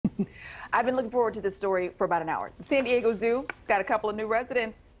I've been looking forward to this story for about an hour. The San Diego Zoo got a couple of new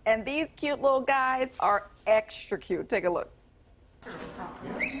residents, and these cute little guys are extra cute. Take a look.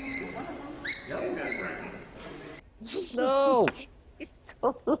 No. He's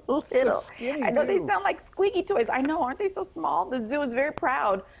so little. So skinny, I know they too. sound like squeaky toys. I know, aren't they so small? The zoo is very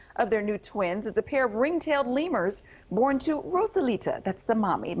proud of their new twins. It's a pair of ring-tailed lemurs born to Rosalita. That's the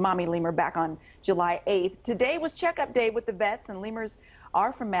mommy lemur, back on July 8th. Today was checkup day with the vets, and lemurs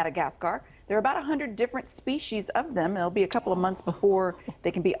are from Madagascar. There are about 100 different species of them. It'll be a couple of months before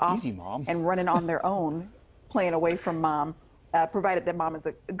they can be off and running on their own, playing away from mom, provided that mom is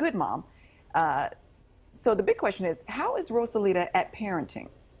a good mom. So the big question is, how is Rosalita at parenting?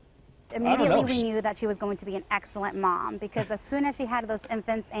 Immediately we knew that she was going to be an excellent mom, because as soon as she had those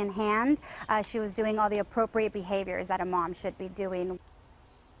infants in hand, she was doing all the appropriate behaviors that a mom should be doing.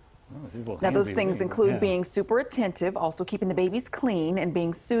 Now those things include being super attentive, also keeping the babies clean, and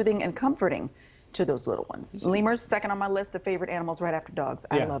being soothing and comforting to those little ones. Lemurs, second on my list of favorite animals right after dogs.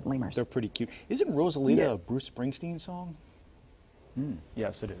 I love lemurs. They're pretty cute. Isn't Rosalita a Bruce Springsteen song?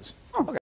 Yes, it is. Okay.